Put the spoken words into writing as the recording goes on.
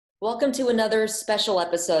Welcome to another special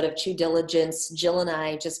episode of True Diligence. Jill and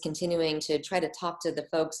I just continuing to try to talk to the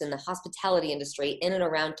folks in the hospitality industry in and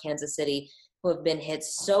around Kansas City who have been hit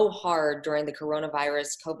so hard during the coronavirus,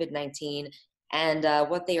 COVID-19, and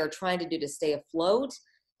what they are trying to do to stay afloat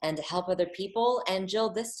and to help other people. And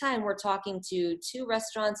Jill, this time we're talking to two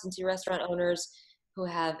restaurants and two restaurant owners who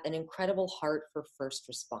have an incredible heart for first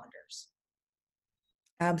responders.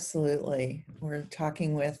 Absolutely. We're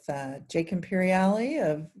talking with Jake Imperiale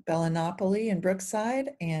of Bellinopoli in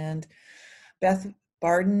Brookside and Beth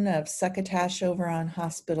Barden of Succotash over on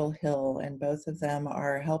Hospital Hill. And both of them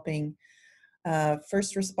are helping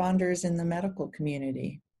first responders in the medical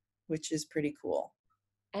community, which is pretty cool.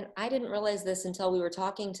 And I didn't realize this until we were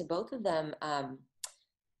talking to both of them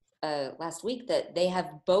last week, that they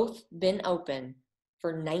have both been open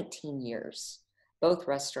for 19 years, both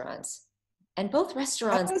restaurants. And both That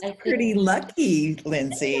restaurants, was I think, pretty lucky,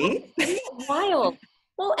 Lindsay. isn't that wild?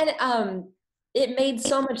 Well, and it made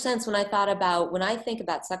so much sense when I think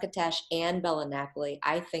about Succotash and Bella Napoli,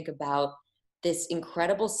 I think about this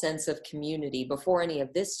incredible sense of community. Before any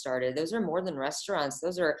of this started, those are more than restaurants.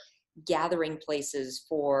 Those are gathering places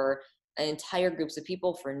for entire groups of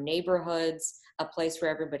people, for neighborhoods, a place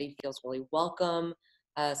where everybody feels really welcome.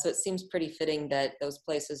 So it seems pretty fitting that those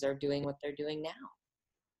places are doing what they're doing now.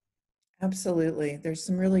 Absolutely. There's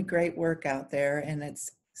some really great work out there, and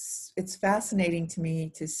it's fascinating to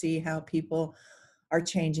me to see how people are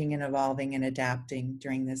changing and evolving and adapting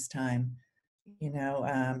during this time.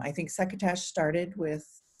 I think Succotash started with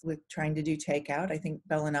trying to do takeout. I think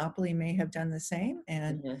Bellinopoli may have done the same,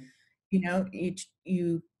 and Mhm.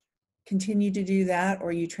 you continue to do that,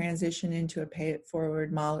 or you transition into a pay it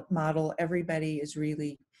forward model. Everybody is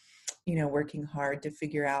really, working hard to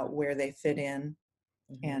figure out where they fit in,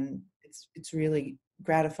 Mhm. and it's really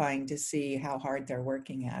gratifying to see how hard they're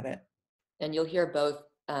working at it. And you'll hear both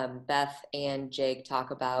Beth and Jake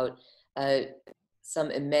talk about uh,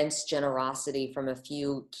 some immense generosity from a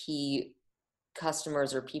few key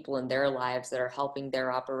customers or people in their lives that are helping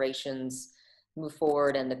their operations move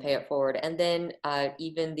forward and to pay it forward. And then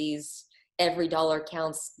even these every dollar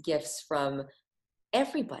counts gifts from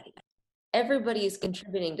everybody. Everybody is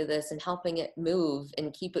contributing to this and helping it move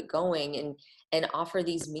and keep it going and offer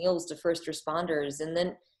these meals to first responders. And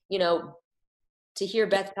then, you know, to hear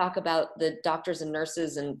Beth talk about the doctors and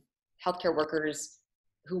nurses and healthcare workers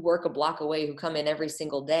who work a block away, who come in every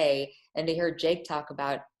single day, and to hear Jake talk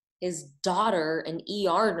about his daughter, an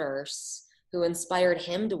ER nurse, who inspired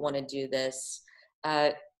him to want to do this.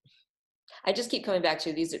 Uh, I just keep coming back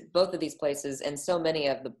to both of these places, and so many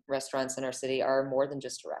of the restaurants in our city are more than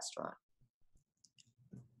just a restaurant.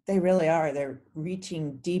 They really are. They're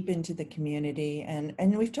reaching deep into the community, and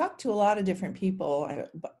we've talked to a lot of different people.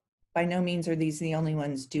 But by no means are these the only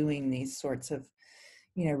ones doing these sorts of,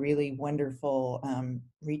 really wonderful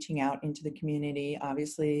reaching out into the community.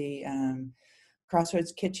 Obviously,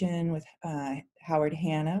 Crossroads Kitchen with Howard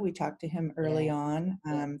Hanna. We talked to him early Yeah, on.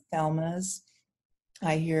 yeah. Thelma's.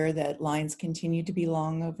 I hear that lines continue to be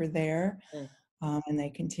long over there, Mm. and they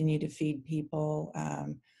continue to feed people.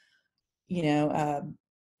 You know, uh,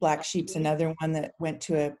 Black Sheep's another one that went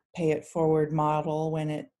to a pay it forward model when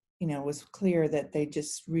it, was clear that they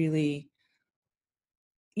just really,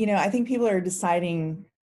 I think people are deciding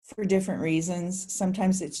for different reasons.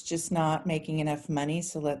 Sometimes it's just not making enough money,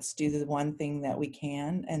 so let's do the one thing that we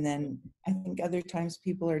can. And then I think other times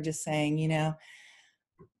people are just saying,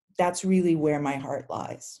 that's really where my heart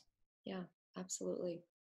lies. Yeah, absolutely.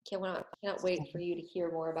 Cannot wait for you to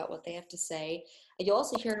hear more about what they have to say. And you'll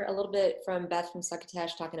also hear a little bit from Beth from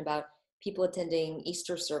Succotash talking about people attending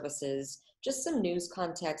Easter services. Just some news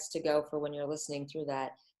context to go for when you're listening through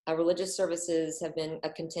that. Religious services have been a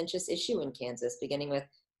contentious issue in Kansas, beginning with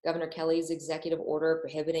Governor Kelly's executive order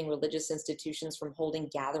prohibiting religious institutions from holding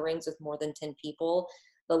gatherings with more than 10 people.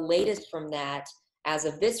 The latest from that, as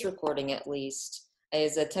of this recording at least,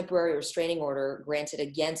 is a temporary restraining order granted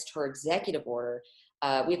against her executive order.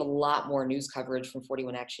 We have a lot more news coverage from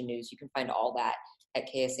 41 Action News. You can find all that at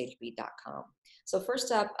kshb.com. So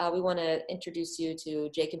first up, we want to introduce you to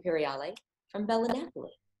Jake Imperiale from Bella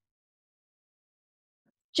Napoli.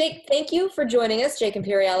 Jake, thank you for joining us. Jake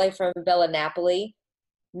Imperiale from Bella Napoli.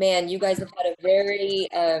 Man, you guys have had a very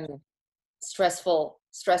stressful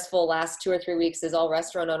last 2 or 3 weeks, as all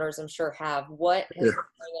restaurant owners I'm sure have. What has Yeah. been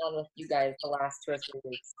going on with you guys the last 2 or 3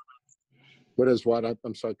 weeks? What is what?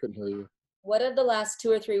 I'm sorry, I couldn't hear you. What have the last 2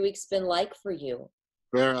 or 3 weeks been like for you?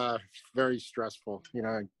 They're very stressful.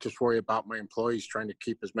 I just worry about my employees, trying to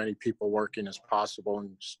keep as many people working as possible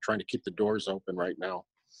and just trying to keep the doors open right now.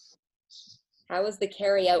 How is the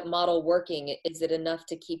carry out model working? Is it enough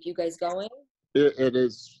to keep you guys going? it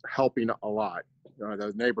is helping a lot.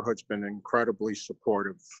 The neighborhood's been incredibly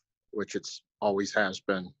supportive, which it's always has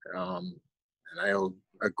been. And I owe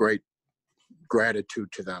a great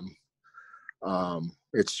gratitude to them.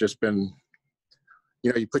 It's just been,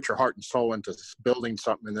 you put your heart and soul into building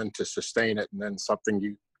something and then to sustain it, and then something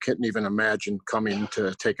you couldn't even imagine coming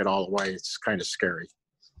to take it all away. It's kind of scary.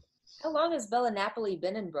 How long has Bella Napoli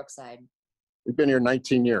been in Brookside? We've been here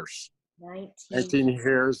 19 years. 19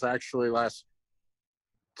 years, actually.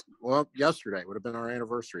 Yesterday would have been our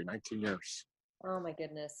anniversary, 19 years. Oh my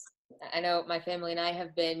goodness. I know my family and I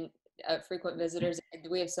have been frequent visitors.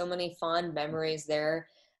 We have so many fond memories there.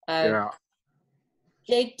 Yeah.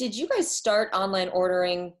 Jake, did you guys start online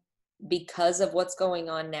ordering because of what's going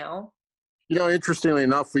on now? Interestingly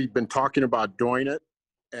enough, we've been talking about doing it,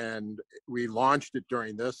 and we launched it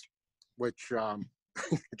during this, which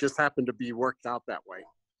it just happened to be worked out that way,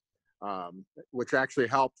 which actually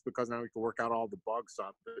helps because now we can work out all the bugs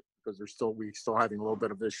of it, because we still having a little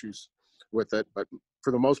bit of issues with it. But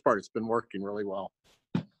for the most part, it's been working really well.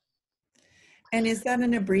 And is that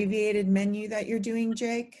an abbreviated menu that you're doing,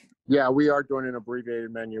 Jake? Yeah, we are doing an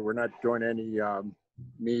abbreviated menu. We're not doing any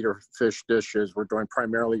meat or fish dishes. We're doing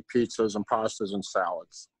primarily pizzas and pastas and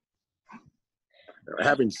salads.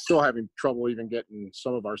 Still having trouble even getting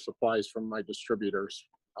some of our supplies from my distributors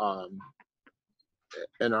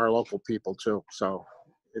and our local people too. So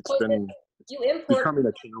it's becoming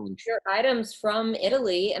a challenge. Your items from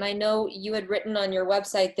Italy, and I know you had written on your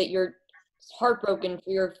website that you're heartbroken for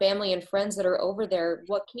your family and friends that are over there.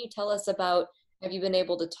 What can you tell us about? Have you been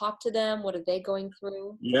able to talk to them? What are they going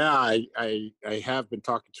through? Yeah, I have been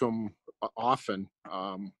talking to them often.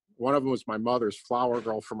 One of them was my mother's flower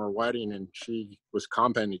girl from her wedding, and she was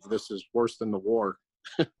commenting, "This is worse than the war."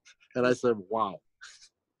 And I said, "Wow."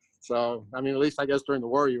 So, I mean, at least I guess during the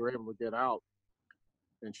war you were able to get out.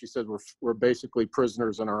 And she said, we're basically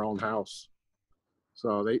prisoners in our own house.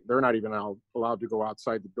 So they're not even allowed to go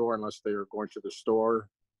outside the door unless they are going to the store.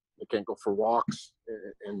 They can't go for walks,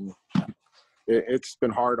 and it's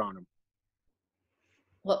been hard on them.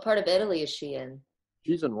 What part of Italy is she in?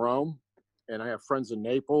 She's in Rome, and I have friends in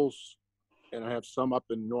Naples, and I have some up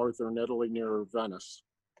in northern Italy near Venice.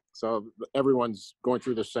 So everyone's going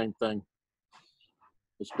through the same thing.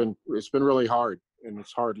 It's been really hard, and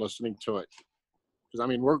it's hard listening to it. Because I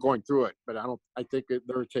mean, we're going through it, but I think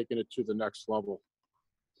they're taking it to the next level.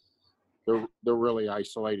 They're really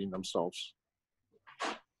isolating themselves.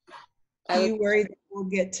 Do you worry that we'll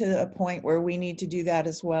get to a point where we need to do that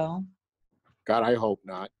as well? God, I hope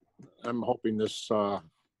not. I'm hoping this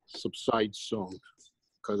subsides soon,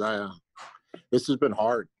 because this has been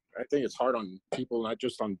hard. I think it's hard on people, not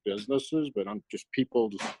just on businesses, but on just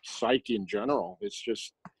people's psyche in general. It's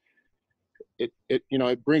just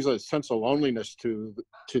it brings a sense of loneliness to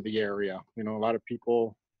the area. A lot of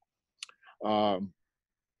people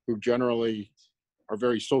who generally are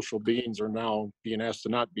very social beings are now being asked to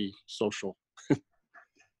not be social.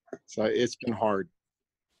 So it's been hard.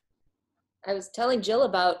 I was telling Jill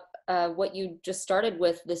about what you just started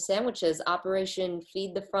with, the sandwiches, Operation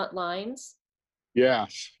Feed the Front Lines.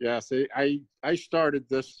 Yes. I started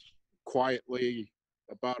this quietly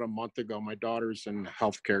about a month ago. My daughter's in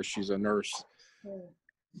healthcare. She's a nurse.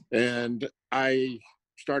 And I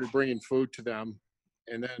started bringing food to them.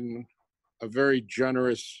 And then a very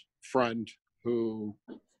generous friend who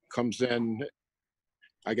comes in,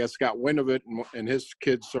 I guess, got wind of it, and his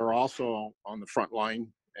kids are also on the front line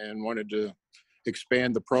and wanted to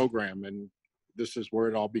expand the program. And this is where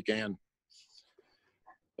it all began.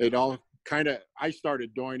 I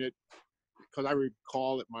started doing it because I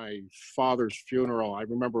recall at my father's funeral, I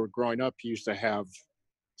remember growing up, he used to have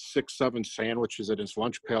 6-7 sandwiches at his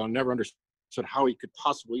lunch pail. I never understood how he could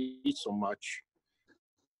possibly eat so much.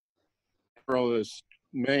 This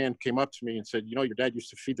man came up to me and said, your dad used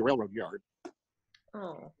to feed the railroad yard.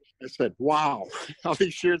 Oh. I said, wow. All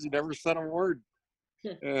these years he never said a word.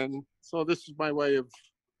 And so this is my way of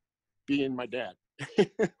being my dad.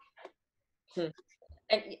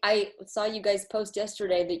 And I saw you guys post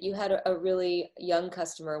yesterday that you had a really young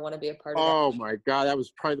customer want to be a part of that. Oh my God, that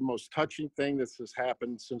was probably the most touching thing that has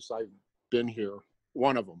happened since I've been here.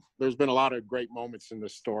 One of them. There's been a lot of great moments in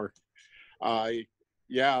this store.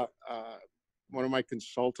 One of my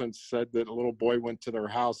consultants said that a little boy went to their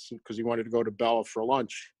house because he wanted to go to Bella for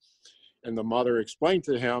lunch. And the mother explained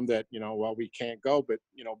to him that, we can't go, but,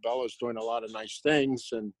 Bella's doing a lot of nice things.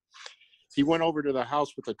 And he went over to the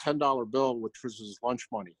house with a $10 bill, which was his lunch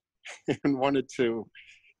money, and wanted to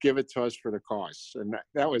give it to us for the cause. And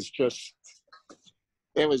that was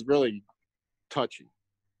it was really touching.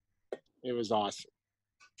 It was awesome.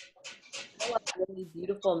 A lot of really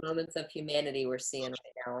beautiful moments of humanity we're seeing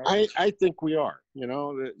right now. I think we are,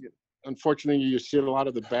 unfortunately you see a lot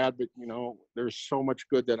of the bad, but there's so much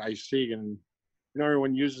good that I see. And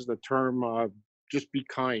everyone uses the term just be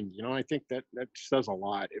kind. I think that says a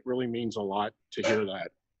lot. It really means a lot to hear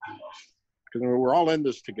that, because we're all in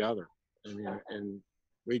this together. And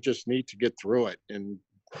we just need to get through it and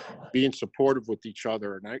being supportive with each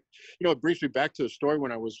other. And it brings me back to the story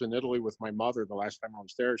when I was in Italy with my mother the last time I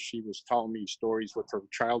was there. She was telling me stories with her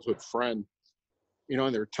childhood friend,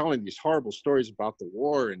 and they're telling these horrible stories about the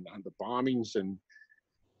war and on the bombings.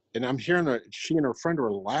 And I'm hearing that she and her friend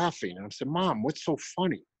are laughing. And I said, Mom, what's so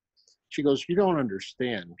funny? She goes, you don't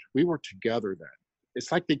understand. We were together then.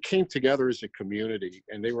 It's like they came together as a community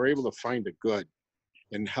and they were able to find the good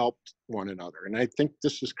and helped one another. And I think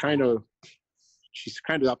this is she's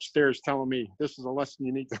kind of upstairs telling me this is a lesson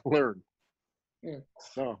you need to learn. Yeah.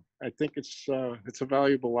 So I think it's a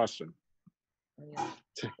valuable lesson. Yeah.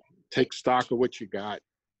 Take stock of what you got.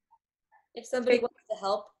 If somebody wants to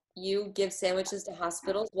help you give sandwiches to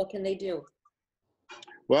hospitals, what can they do?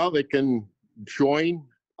 Well, they can join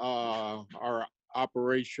our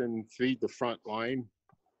Operation Feed the Front Line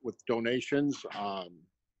with donations.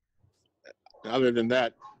 Other than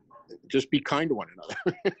that, just be kind to one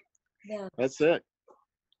another. Yeah. That's it.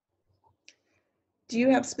 Do you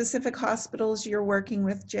have specific hospitals you're working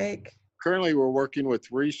with, Jake? Currently, we're working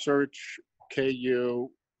with Research, KU,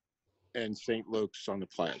 and St. Luke's on the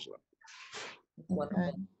Plaza. Wonderful.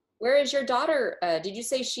 Okay. Where is your daughter? Did you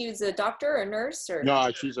say she's a doctor or a nurse? Or?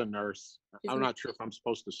 No, she's a nurse. She's I'm not sure if I'm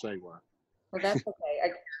supposed to say what. Well, that's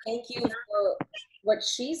okay. Thank you for what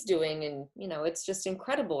she's doing. And, it's just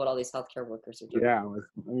incredible what all these healthcare workers are doing. Yeah,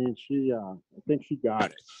 I mean, I think she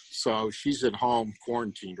got it. So she's at home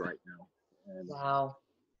quarantined right now. And Wow.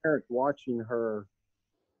 parents watching her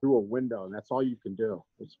through a window, and that's all you can do.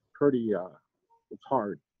 It's pretty, it's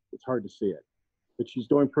hard. It's hard to see it. But she's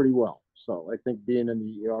doing pretty well. So I think being in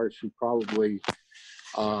the ER, she probably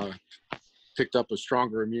picked up a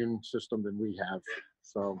stronger immune system than we have.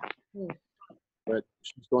 So, but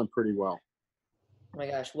she's doing pretty well. Oh my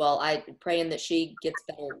gosh. Well, I'm praying that she gets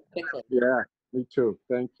better quickly. Yeah, me too.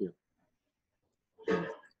 Thank you.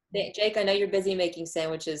 Jake, I know you're busy making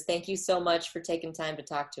sandwiches. Thank you so much for taking time to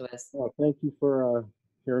talk to us. Well, thank you for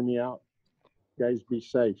hearing me out. You guys be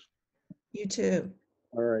safe. You too.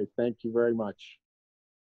 All right. Thank you very much.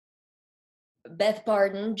 Beth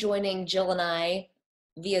Barden joining Jill and I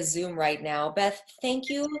via Zoom right now. Beth, thank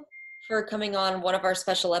you for coming on one of our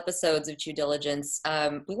special episodes of Due Diligence.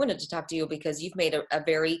 We wanted to talk to you because you've made a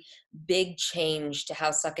very big change to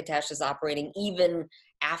how Succotash is operating, even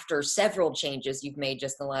after several changes you've made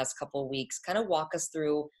just in the last couple of weeks. Kind of walk us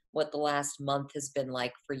through what the last month has been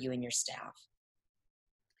like for you and your staff.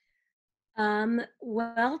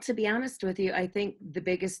 Well, to be honest with you, I think the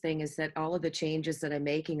biggest thing is that all of the changes that I'm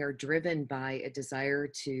making are driven by a desire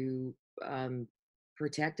to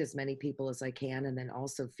protect as many people as I can, and then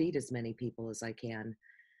also feed as many people as I can.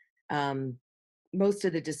 Most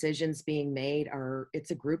of the decisions being made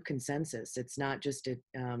it's a group consensus. It's not just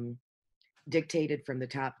dictated from the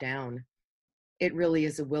top down. It really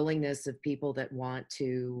is a willingness of people that want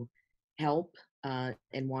to help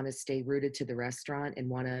and want to stay rooted to the restaurant and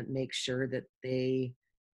want to make sure that they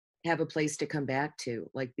have a place to come back to,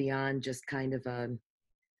 like beyond just kind of a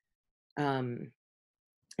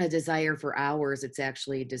desire for hours. It's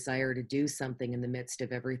actually a desire to do something in the midst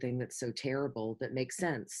of everything that's so terrible that makes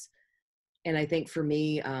sense. And I think for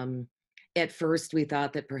me, at first we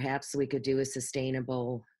thought that perhaps we could do a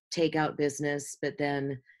sustainable takeout business, but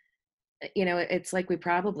then, it's like we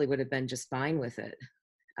probably would have been just fine with it.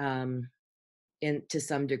 To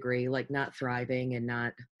some degree, like not thriving and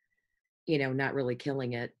not really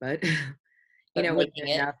killing it, but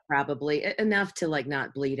enough, probably enough to like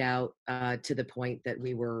not bleed out to the point that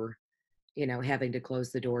we were, having to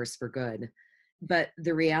close the doors for good. But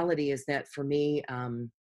the reality is that for me,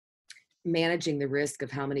 managing the risk of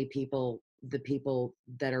how many people, the people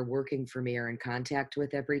that are working for me are in contact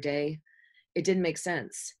with every day, it didn't make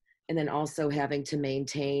sense. And then also having to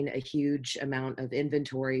maintain a huge amount of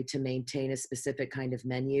inventory to maintain a specific kind of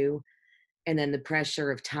menu. And then the pressure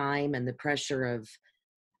of time and the pressure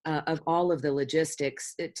of all of the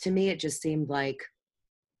logistics, to me, it just seemed like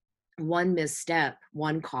one misstep,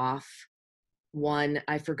 one cough, one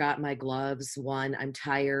I forgot my gloves, one I'm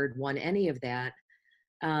tired, one any of that.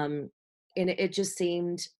 And it just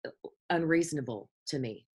seemed unreasonable to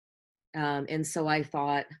me. And so I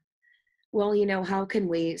thought, well, how can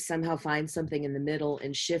we somehow find something in the middle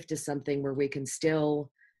and shift to something where we can still,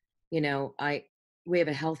 we have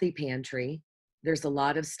a healthy pantry. There's a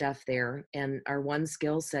lot of stuff there. And our one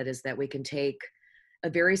skill set is that we can take a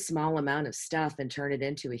very small amount of stuff and turn it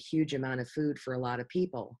into a huge amount of food for a lot of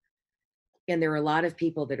people. And there are a lot of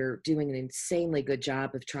people that are doing an insanely good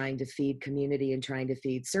job of trying to feed community and trying to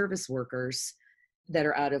feed service workers that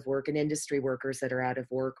are out of work and industry workers that are out of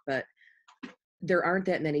work. But there aren't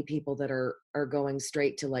that many people that are going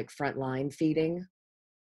straight to like frontline feeding.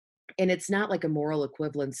 And it's not like a moral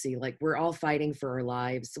equivalency. Like, we're all fighting for our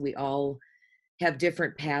lives. We all have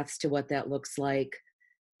different paths to what that looks like.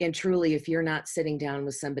 And truly, if you're not sitting down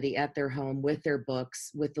with somebody at their home with their books,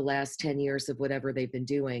 with the last 10 years of whatever they've been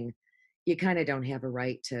doing, you kind of don't have a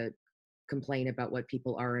right to complain about what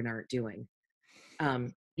people are and aren't doing.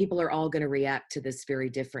 People are all going to react to this very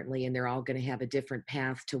differently, and they're all going to have a different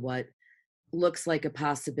path to what looks like a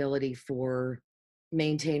possibility for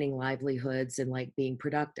maintaining livelihoods and like being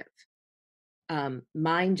productive.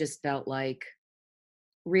 Mine just felt like,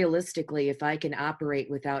 realistically, if I can operate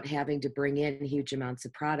without having to bring in huge amounts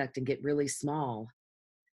of product and get really small,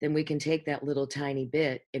 then we can take that little tiny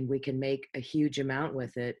bit and we can make a huge amount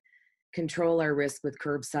with it, control our risk with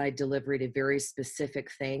curbside delivery to very specific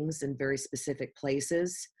things and very specific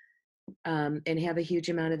places, and have a huge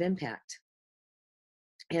amount of impact.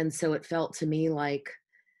 And so it felt to me like,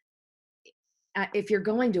 if you're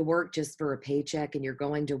going to work just for a paycheck and you're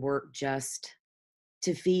going to work just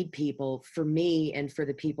to feed people, for me and for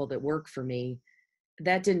the people that work for me,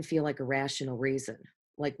 that didn't feel like a rational reason.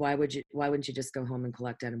 Like, why wouldn't you just go home and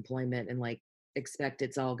collect unemployment and like expect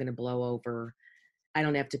it's all going to blow over? I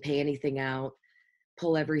don't have to pay anything out,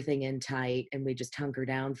 pull everything in tight, and we just hunker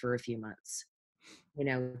down for a few months,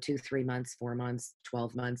 2, 3 months, 4 months,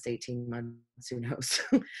 12 months, 18 months, who knows?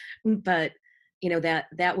 But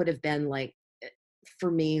that would have been like, for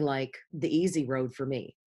me, like the easy road for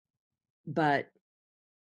me. But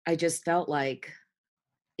I just felt like,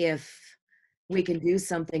 if we can do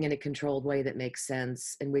something in a controlled way that makes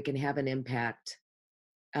sense and we can have an impact,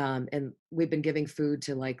 and we've been giving food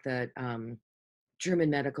to like the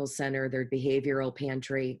Truman Medical Center, their behavioral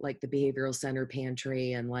pantry, like the behavioral center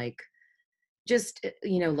pantry, and like just,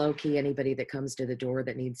 low key, anybody that comes to the door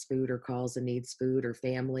that needs food or calls and needs food, or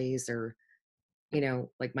families, or,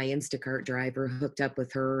 like my Instacart driver hooked up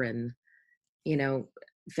with her and,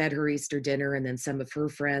 fed her Easter dinner, and then some of her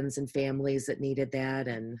friends and families that needed that.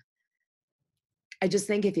 And I just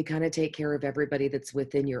think if you kind of take care of everybody that's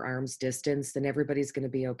within your arm's distance, then everybody's going to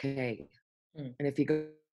be okay. Mm. And if you go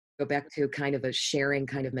back to kind of a sharing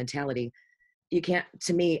kind of mentality,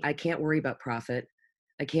 to me, I can't worry about profit.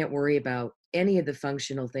 I can't worry about any of the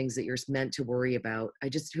functional things that you're meant to worry about.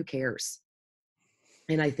 Who cares?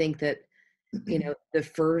 And I think that, the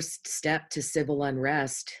first step to civil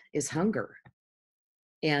unrest is hunger.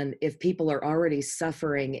 And if people are already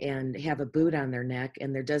suffering and have a boot on their neck,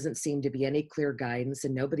 and there doesn't seem to be any clear guidance,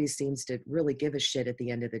 and nobody seems to really give a shit at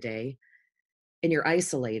the end of the day, and you're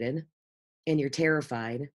isolated and you're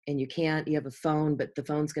terrified, and you have a phone, but the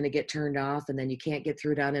phone's going to get turned off, and then you can't get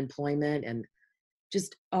through to unemployment, and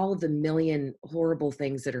just all of the million horrible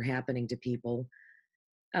things that are happening to people.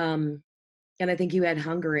 And I think you add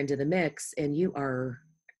hunger into the mix, and you're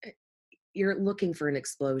looking for an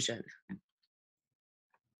explosion.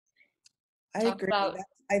 I Talk agree. about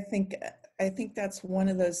I think that's one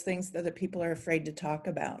of those things that the people are afraid to talk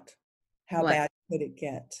about. How What? bad could it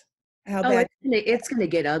get? How Oh, bad? it's going to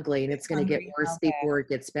get ugly, and it's going to get Hungry, worse how bad? before it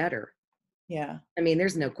gets better. Yeah. I mean,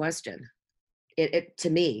 there's no question. To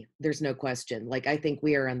me, there's no question. Like, I think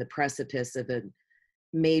we are on the precipice of a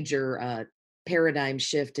major paradigm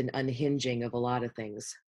shift and unhinging of a lot of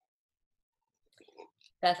things.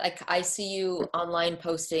 Beth, I see you online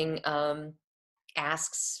posting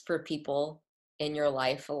asks for people in your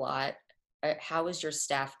life a lot. How is your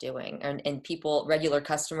staff doing? And people, regular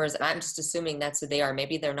customers, and I'm just assuming that's who they are.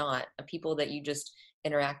 Maybe they're not. People that you just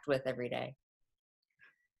interact with every day.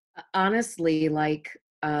 Honestly, like,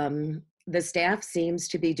 the staff seems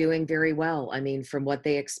to be doing very well. I mean, from what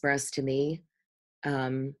they expressed to me,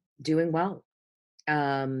 doing well.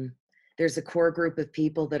 There's a core group of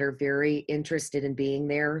people that are very interested in being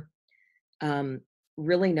there.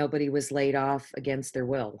 Really, nobody was laid off against their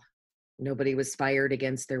will. Nobody was fired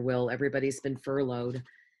against their will. Everybody's been furloughed.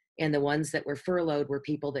 And the ones that were furloughed were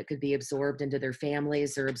people that could be absorbed into their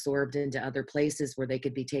families or absorbed into other places where they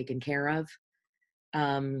could be taken care of.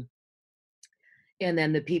 And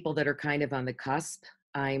then the people that are kind of on the cusp,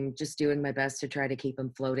 I'm just doing my best to try to keep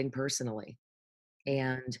them floating personally.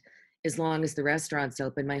 And as long as the restaurant's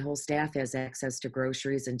open, my whole staff has access to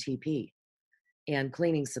groceries and TP and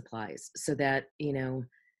cleaning supplies, so that,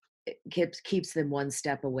 it keeps them one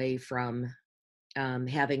step away from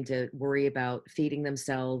having to worry about feeding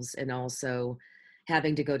themselves and also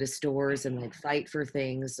having to go to stores and like fight for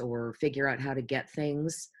things or figure out how to get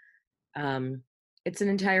things. Um, it's an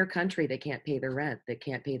entire country that can't pay their rent, that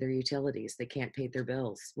can't pay their utilities, that can't pay their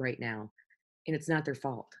bills right now. And it's not their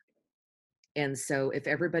fault. And so if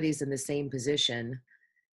everybody's in the same position,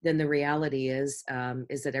 then the reality is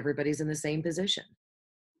that everybody's in the same position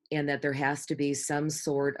and that there has to be some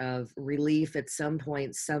sort of relief at some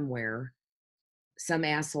point somewhere. Some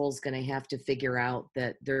asshole's going to have to figure out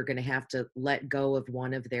that they're going to have to let go of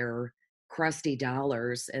one of their crusty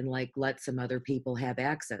dollars and like let some other people have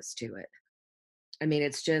access to it. I mean,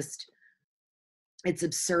 it's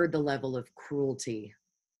absurd the level of cruelty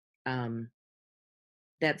um,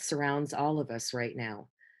 that surrounds all of us right now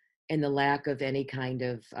and the lack of any kind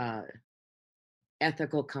of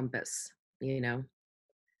ethical compass, you know.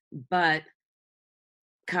 But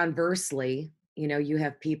conversely, you know, you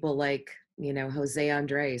have people like, you know, Jose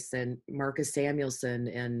Andres and Marcus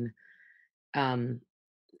Samuelson um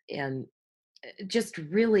and just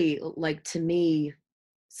really like to me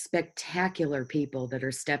spectacular people that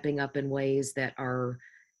are stepping up in ways that are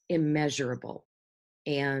immeasurable.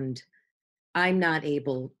 And I'm not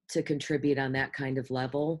able to contribute on that kind of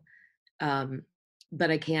level, um,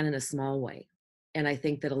 but I can in a small way. And I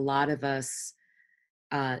think that a lot of us,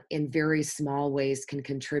 in very small ways, can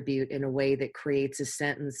contribute in a way that creates a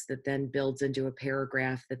sentence that then builds into a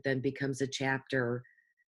paragraph that then becomes a chapter,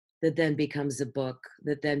 that then becomes a book,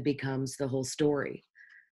 that then becomes the whole story.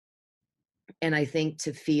 And I think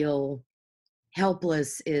to feel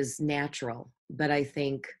helpless is natural, but I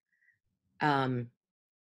think, um,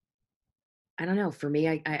 I don't know, for me,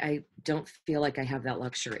 I don't feel like I have that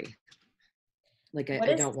luxury. Like What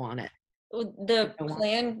I is don't want it. I the don't want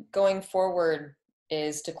plan going forward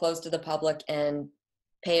is to close to the public and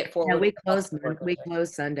pay it Yeah, forward. we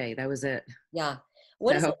closed Sunday. That was it. Yeah.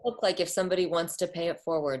 What does So it look like if somebody wants to pay it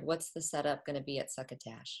forward? What's the setup going to be at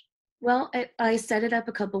Succotash? well, I set it up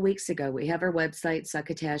a couple weeks ago. We have our website,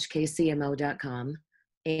 succotashkcmo.com,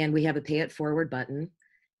 and we have a pay it forward button,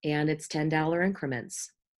 and it's $10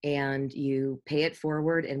 increments. And you pay it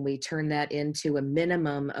forward, and we turn that into a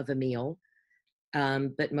minimum of a meal,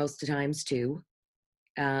 but most of the times two,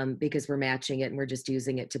 because we're matching it and we're just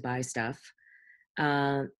using it to buy stuff.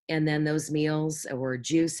 And then those meals or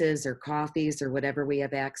juices or coffees or whatever we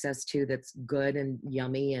have access to that's good and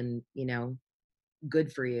yummy and, you know,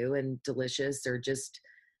 good for you and delicious or just,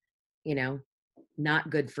 you know,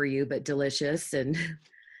 not good for you, but delicious. And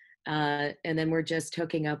then we're just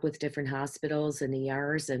hooking up with different hospitals and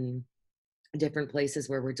ERs and different places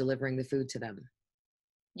where we're delivering the food to them.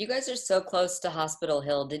 You guys are so close to Hospital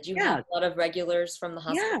Hill. Did you have Yeah. a lot of regulars from the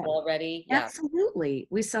hospital Yeah. already? Yeah. Absolutely.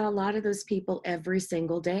 We saw a lot of those people every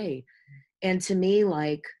single day. And to me,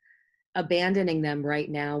 like abandoning them right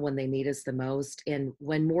now when they need us the most, and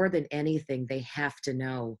when more than anything, they have to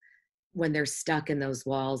know when they're stuck in those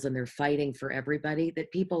walls and they're fighting for everybody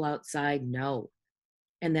that people outside know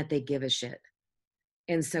and that they give a shit.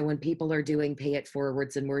 And so when people are doing pay it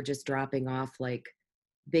forwards and we're just dropping off like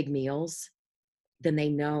big meals, then they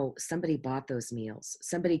know somebody bought those meals.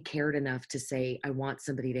 Somebody cared enough to say, I want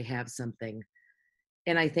somebody to have something.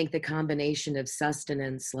 And I think the combination of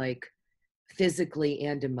sustenance, like physically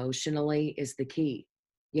and emotionally, is the key.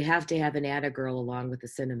 You have to have an Atta girl along with the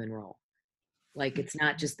cinnamon roll. Like it's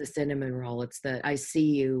not just the cinnamon roll, it's the I see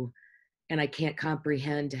you and I can't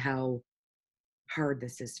comprehend how hard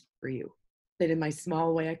this is for you. But in my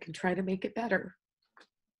small way, I can try to make it better.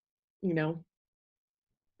 You know,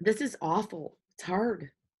 this is awful. It's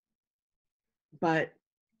hard. But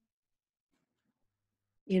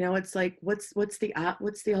you know, it's like what's the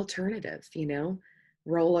alternative, you know?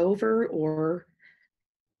 Roll over, or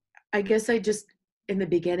I guess I just in the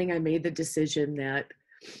beginning I made the decision that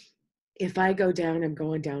if I go down, I'm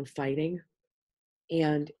going down fighting.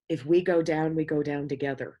 And if we go down, we go down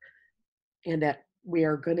together. And that we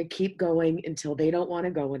are going to keep going until they don't want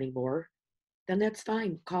to go anymore, then that's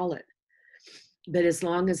fine. Call it. But as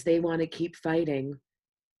long as they want to keep fighting,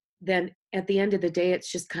 then at the end of the day,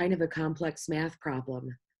 it's just kind of a complex math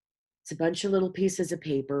problem. It's a bunch of little pieces of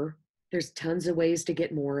paper. There's tons of ways to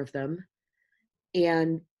get more of them.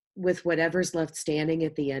 And with whatever's left standing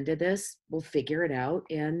at the end of this, we'll figure it out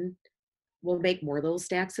and we'll make more little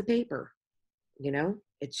stacks of paper. You know,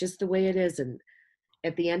 it's just the way it is. And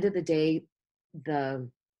at the end of the day, the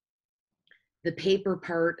the paper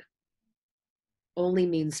part only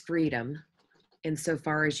means freedom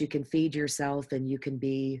insofar as you can feed yourself and you can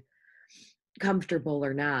be comfortable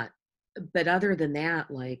or not. But other than that,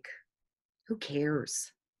 like, who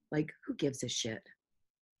cares? Like, who gives a shit?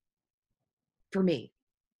 For me.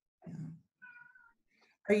 Yeah.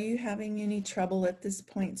 Are you having any trouble at this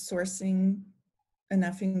point sourcing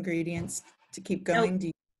enough ingredients to keep Nope.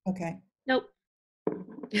 going? Okay. Nope.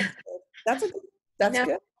 That's good. That's No,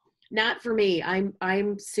 good. not for me.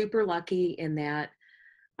 I'm super lucky in that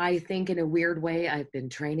I think in a weird way I've been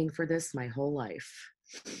training for this my whole life.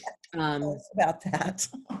 Tell us about that.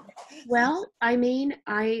 Well, I mean,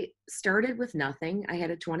 I started with nothing. I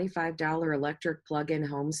had a $25 electric plug-in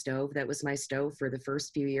home stove. That was my stove for the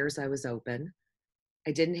first few years I was open.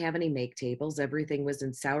 I didn't have any make tables. Everything was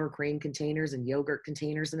in sour cream containers and yogurt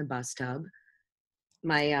containers in a bus tub.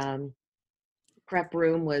 My prep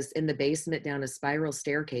room was in the basement down a spiral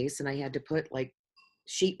staircase, and I had to put like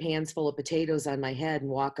sheet pans full of potatoes on my head and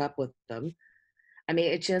walk up with them. I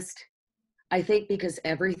mean, it just, I think because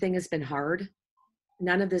everything has been hard,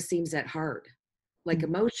 none of this seems that hard. Like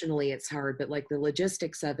emotionally, it's hard, but like the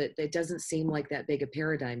logistics of it, it doesn't seem like that big a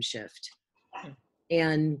paradigm shift.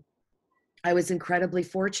 And I was incredibly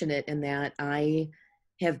fortunate in that I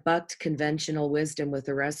have bucked conventional wisdom with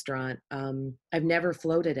the restaurant. I've never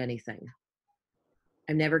floated anything.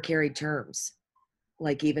 I've never carried terms,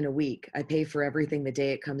 like even a week. I pay for everything the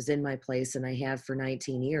day it comes in my place, and I have for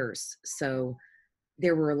 19 years. So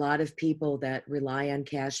there were a lot of people that rely on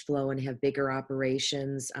cash flow and have bigger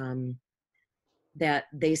operations, that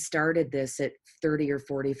they started this at 30 or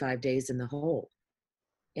 45 days in the hole.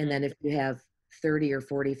 And then if you have 30 or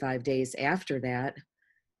 45 days after that,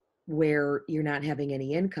 where you're not having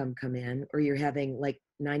any income come in, or you're having like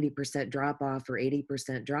 90% drop off or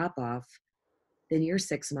 80% drop off, then you're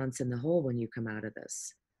 6 months in the hole when you come out of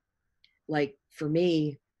this. Like for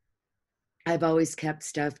me, I've always kept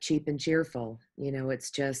stuff cheap and cheerful. You know, it's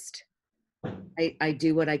just, I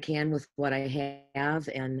do what I can with what I have.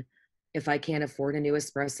 And if I can't afford a new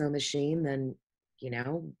espresso machine, then, you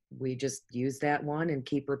know, we just use that one and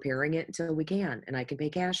keep repairing it until we can, and I can pay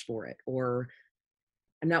cash for it. Or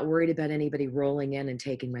I'm not worried about anybody rolling in and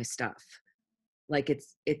taking my stuff. Like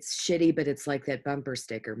it's shitty, but it's like that bumper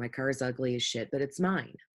sticker. My car's ugly as shit, but it's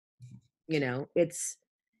mine. You know, it's,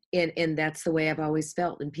 and that's the way I've always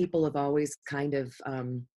felt. And people have always kind of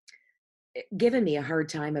given me a hard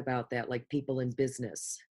time about that, like people in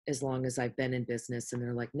business, as long as I've been in business. And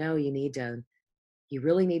they're like, no, you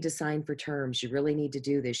really need to sign for terms. You really need to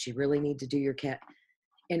do this. You really need to do your cat.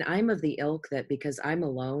 And I'm of the ilk that because I'm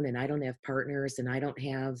alone and I don't have partners and I don't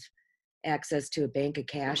have access to a bank of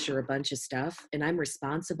cash or a bunch of stuff, and I'm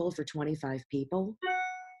responsible for 25 people.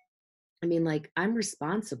 I mean, like, I'm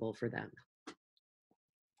responsible for them.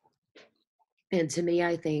 And to me,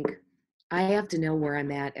 I think I have to know where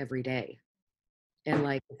I'm at every day. And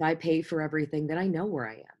like, if I pay for everything, then I know where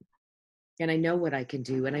I am. And I know what I can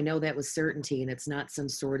do. And I know that with certainty. And it's not some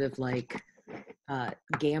sort of like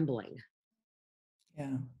gambling.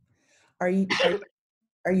 Yeah. Are you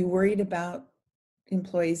worried about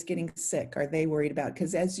employees getting sick? Are they worried about,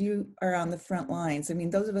 because as you are on the front lines, I mean,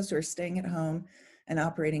 those of us who are staying at home and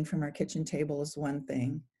operating from our kitchen table is one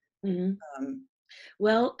thing. Mm-hmm.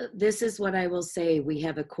 Well, this is what I will say. We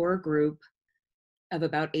have a core group of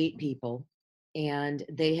about 8 people, and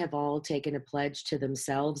they have all taken a pledge to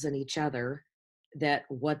themselves and each other that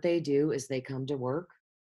what they do is they come to work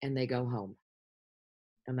and they go home.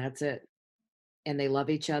 And that's it. And they love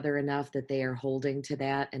each other enough that they are holding to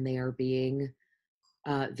that, and they are being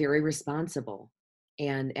very responsible.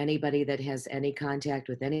 And anybody that has any contact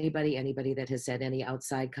with anybody that has had any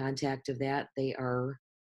outside contact of that, they are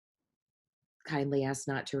kindly asked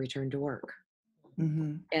not to return to work.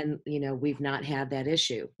 Mm-hmm. And, you know, we've not had that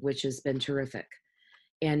issue, which has been terrific.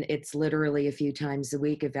 And it's literally a few times a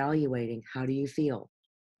week evaluating, how do you feel?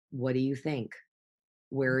 What do you think?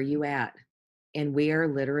 Where are you at? And we are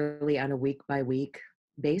literally on a week by week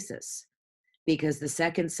basis, because the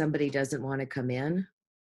second somebody doesn't want to come in,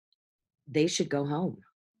 they should go home.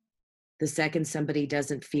 The second somebody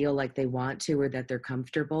doesn't feel like they want to or that they're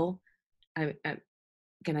comfortable,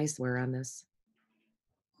 can I swear on this?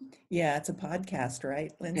 Yeah, it's a podcast,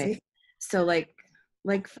 right, Lindsay? Okay. So like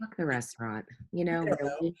fuck the restaurant, you know,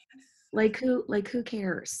 really? Like who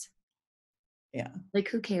cares? Yeah. Like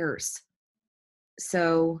who cares?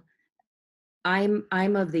 So I'm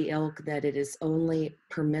of the ilk that it is only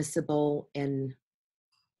permissible and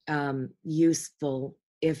useful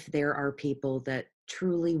if there are people that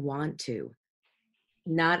truly want to,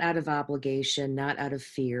 not out of obligation, not out of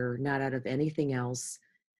fear, not out of anything else,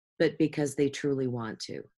 but because they truly want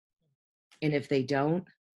to. And if they don't,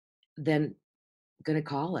 then I'm gonna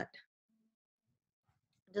call it.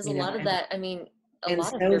 Does a lot of that, I mean, a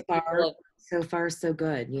lot of so your far, people have, so far so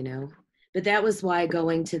good, you know. But that was why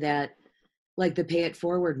going to that, like the pay it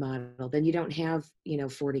forward model, then you don't have, you know,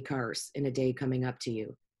 40 cars in a day coming up to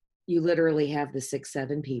you. you literally have the 6,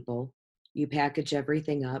 7 people, you package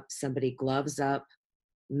everything up, somebody gloves up,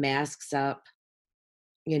 masks up,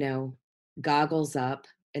 you know, goggles up,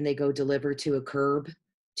 and they go deliver to a curb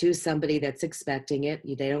to somebody that's expecting it.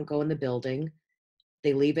 They don't go in the building.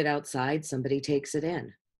 They leave it outside. Somebody takes it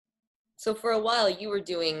in. So for a while, you were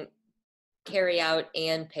doing carry out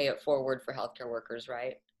and pay it forward for healthcare workers,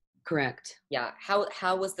 right? Correct. Yeah.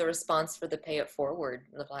 How was the response for the pay it forward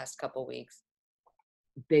in the last couple weeks?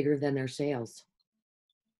 Bigger than their sales.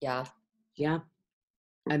 Yeah. Yeah.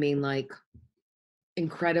 I mean, like,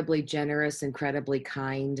 incredibly generous, incredibly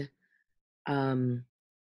kind. Um,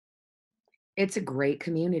 it's a great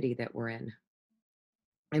community that we're in.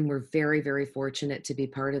 And we're very, very fortunate to be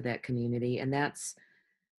part of that community. And that's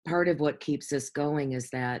part of what keeps us going, is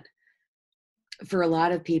that for a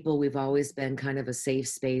lot of people, we've always been kind of a safe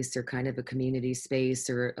space, or kind of a community space,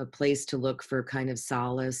 or a place to look for kind of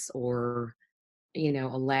solace, or, a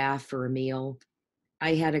laugh or a meal.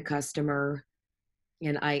 I had a customer,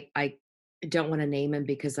 and I don't want to name him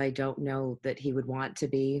because I don't know that he would want to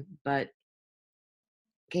be, but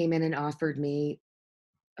came in and offered me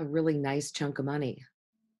a really nice chunk of money.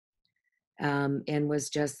 And was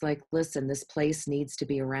just like, listen, this place needs to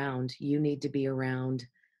be around. You need to be around.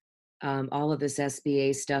 All of this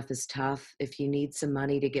SBA stuff is tough. If you need some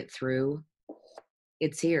money to get through,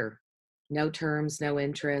 it's here. No terms, no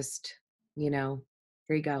interest, here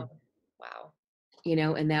you go. Wow.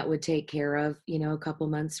 And that would take care of, a couple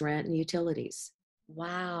months rent and utilities.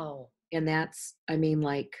 Wow. And that's, I mean,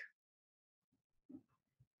 like,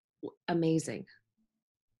 amazing.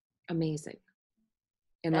 Amazing.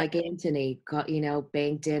 And like Anthony,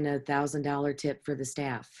 banked in $1,000 tip for the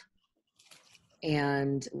staff.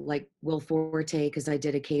 And like Will Forte, because I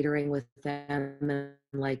did a catering with them and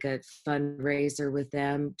like a fundraiser with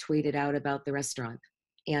them, tweeted out about the restaurant.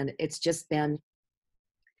 And it's just been,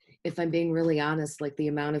 if I'm being really honest, like the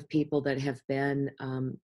amount of people that have been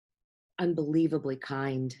unbelievably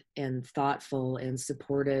kind and thoughtful and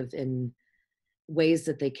supportive in ways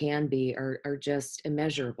that they can be are just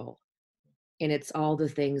immeasurable. And it's all the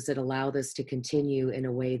things that allow this to continue in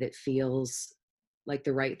a way that feels like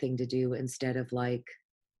the right thing to do, instead of like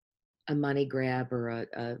a money grab or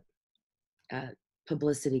a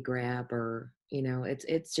publicity grab, or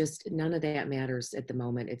it's just, none of that matters at the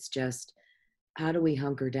moment. It's just, how do we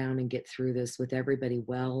hunker down and get through this with everybody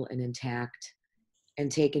well and intact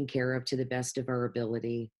and taken care of to the best of our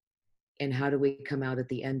ability? And how do we come out at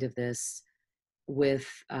the end of this with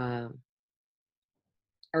our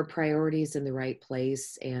priorities in the right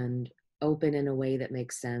place and open in a way that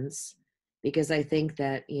makes sense? Because I think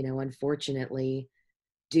that, unfortunately,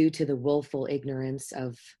 due to the willful ignorance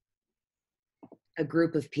of a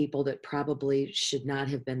group of people that probably should not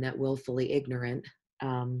have been that willfully ignorant,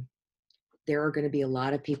 there are going to be a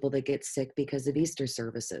lot of people that get sick because of Easter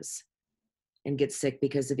services, and get sick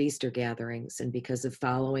because of Easter gatherings, and because of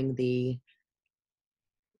following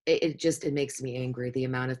it makes me angry, the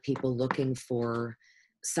amount of people looking for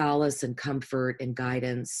solace and comfort and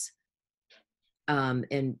guidance,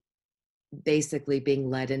 and basically being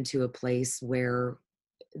led into a place where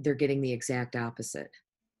they're getting the exact opposite.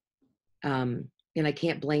 And I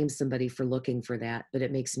can't blame somebody for looking for that, but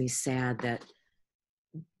it makes me sad that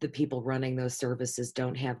the people running those services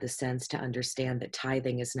don't have the sense to understand that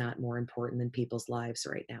tithing is not more important than people's lives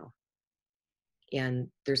right now. And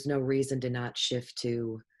there's no reason to not shift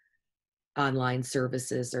to online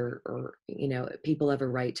services, or people have a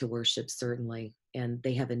right to worship, certainly, and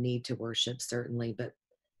they have a need to worship, certainly, but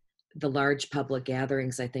the large public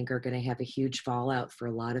gatherings, I think, are going to have a huge fallout for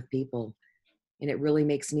a lot of people. And it really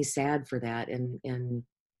makes me sad for that, and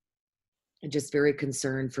just very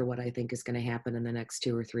concerned for what I think is going to happen in the next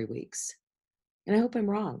 2 or 3 weeks. And I hope I'm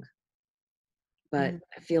wrong, but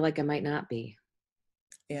I feel like I might not be.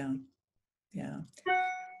 Yeah. Yeah.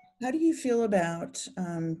 How do you feel about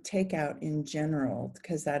takeout in general?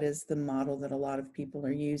 Because that is the model that a lot of people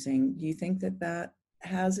are using. Do you think that that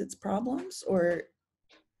has its problems, or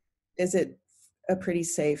is it a pretty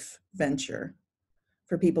safe venture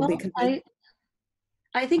for people? Well, Because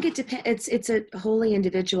I think it depends. It's a wholly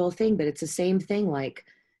individual thing, but it's the same thing. Like,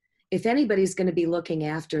 if anybody's going to be looking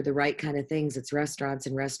after the right kind of things, it's restaurants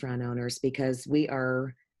and restaurant owners, because we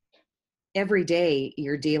are, every day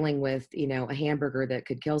you're dealing with, a hamburger that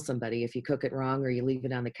could kill somebody if you cook it wrong, or you leave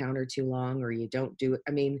it on the counter too long, or you don't do it.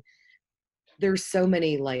 I mean, there's so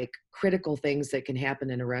many like critical things that can happen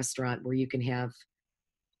in a restaurant where you can have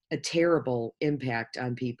a terrible impact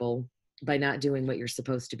on people by not doing what you're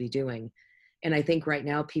supposed to be doing. And I think right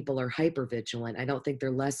now people are hyper vigilant. I don't think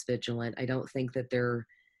they're less vigilant. I don't think that they're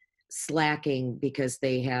slacking because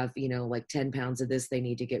they have, like 10 pounds of this they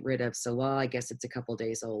need to get rid of. So, well, I guess it's a couple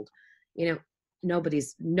days old. You know,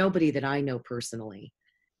 nobody that I know personally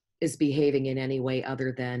is behaving in any way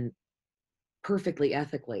other than perfectly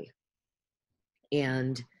ethically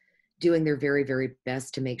and doing their very, very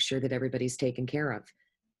best to make sure that everybody's taken care of.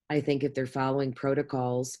 I think if they're following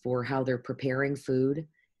protocols for how they're preparing food,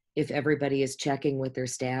 if everybody is checking with their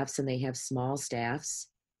staffs and they have small staffs,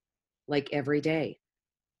 like every day,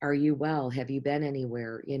 are you well? Have you been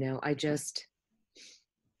anywhere? I just,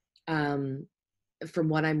 um, from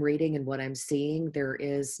what I'm reading and what I'm seeing, there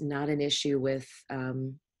is not an issue with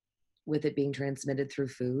it being transmitted through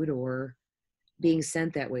food or being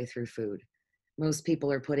sent that way through food. Most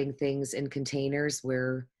people are putting things in containers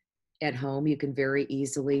where at home you can very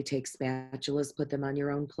easily take spatulas, put them on your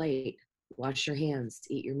own plate, wash your hands,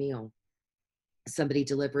 eat your meal. Somebody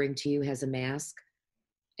delivering to you has a mask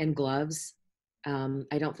and gloves.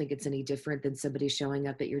 I don't think it's any different than somebody showing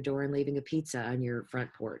up at your door and leaving a pizza on your front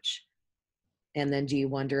porch. And then do you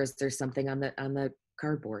wonder, is there something on the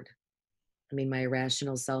cardboard? I mean, my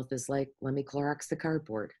irrational self is like, let me Clorox the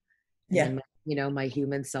cardboard. And Yeah. then my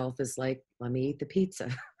human self is like, let me eat the pizza.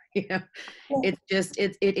 you know, Well,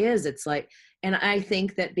 it's like, and I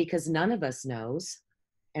think that because none of us knows,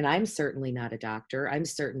 and I'm certainly not a doctor, I'm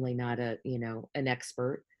certainly not an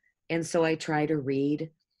expert. And so I try to read,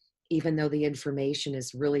 even though the information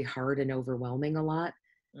is really hard and overwhelming a lot.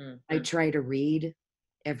 I try to read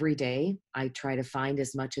every day. I try to find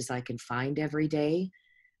as much as I can find every day.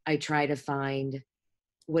 I try to find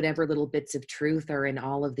whatever little bits of truth are in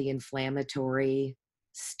all of the inflammatory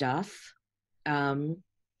stuff. And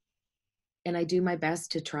I do my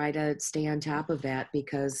best to try to stay on top of that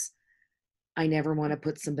because I never want to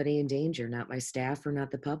put somebody in danger, not my staff or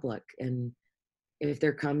not the public. And if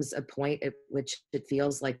there comes a point at which it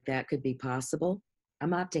feels like that could be possible,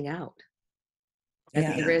 I'm opting out.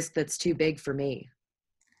 That's yeah. a risk that's too big for me.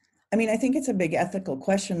 I mean, I think it's a big ethical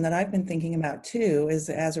question that I've been thinking about too, is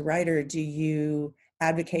as a writer, do you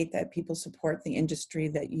advocate that people support the industry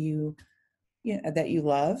that that you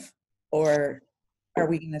love? Or are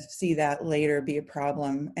we going to see that later be a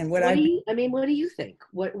problem? And what What do you think?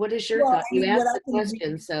 What is your well, thought? I You mean, what asked the I've been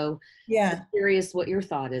question, so yeah. I'm curious what your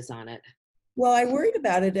thought is on it. Well, I worried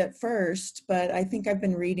about it at first, but I think I've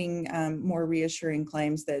been reading more reassuring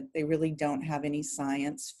claims that they really don't have any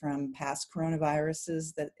science from past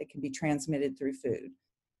coronaviruses that it can be transmitted through food.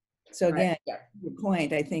 So Right. again, your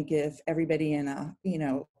point, I think if everybody in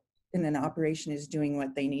in an operation is doing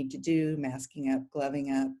what they need to do, masking up,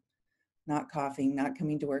 gloving up, not coughing, not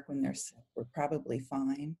coming to work when they're sick, we're probably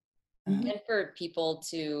fine. And for people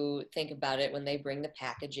to think about it when they bring the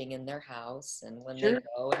packaging in their house and when they Sure.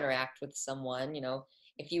 go interact with someone,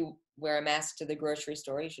 if you wear a mask to the grocery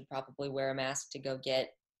store, you should probably wear a mask to go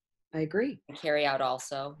get I agree. carry out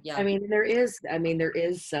also. Yeah. I mean, there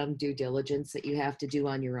is some due diligence that you have to do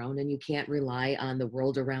on your own, and you can't rely on the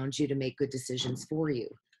world around you to make good decisions for you.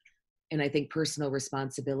 And I think personal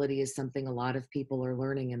responsibility is something a lot of people are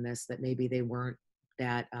learning in this that maybe they weren't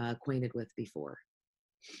that acquainted with before.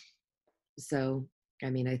 So, I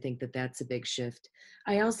mean, I think that that's a big shift.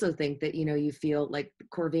 I also think that, you feel like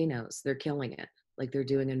Corvinos, they're killing it. Like they're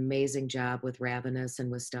doing an amazing job with Ravenous and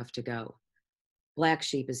with Stuff to Go. Black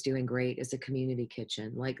Sheep is doing great as a community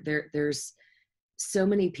kitchen. Like there's so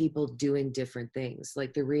many people doing different things.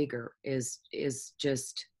 Like the Rieger is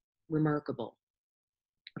just remarkable.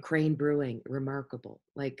 Crane Brewing, remarkable.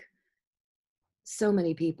 Like so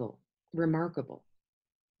many people, remarkable,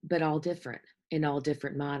 but all different in all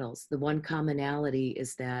different models. The one commonality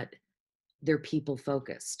is that they're people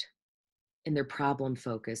focused and they're problem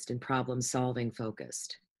focused and problem solving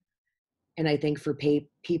focused. And I think for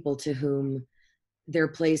people to whom their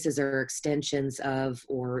places are extensions of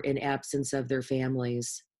or in absence of their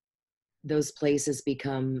families, those places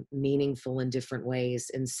become meaningful in different ways.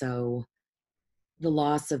 And so the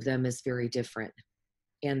loss of them is very different.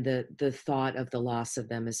 And the thought of the loss of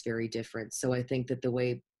them is very different. So I think that the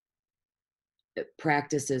way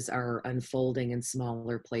practices are unfolding in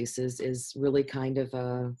smaller places is really kind of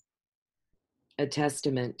a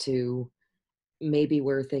testament to maybe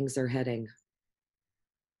where things are heading.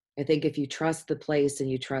 I think if you trust the place and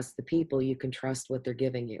you trust the people, you can trust what they're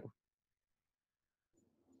giving you.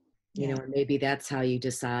 And maybe that's how you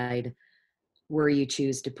decide where you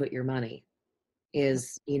choose to put your money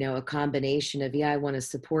is, a combination of, I want to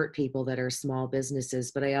support people that are small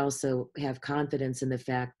businesses, but I also have confidence in the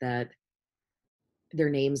fact that their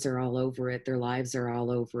names are all over it. Their lives are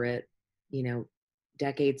all over it.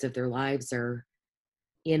 Decades of their lives are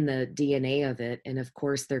in the DNA of it. And of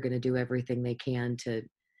course, they're going to do everything they can to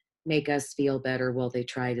make us feel better while they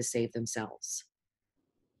try to save themselves.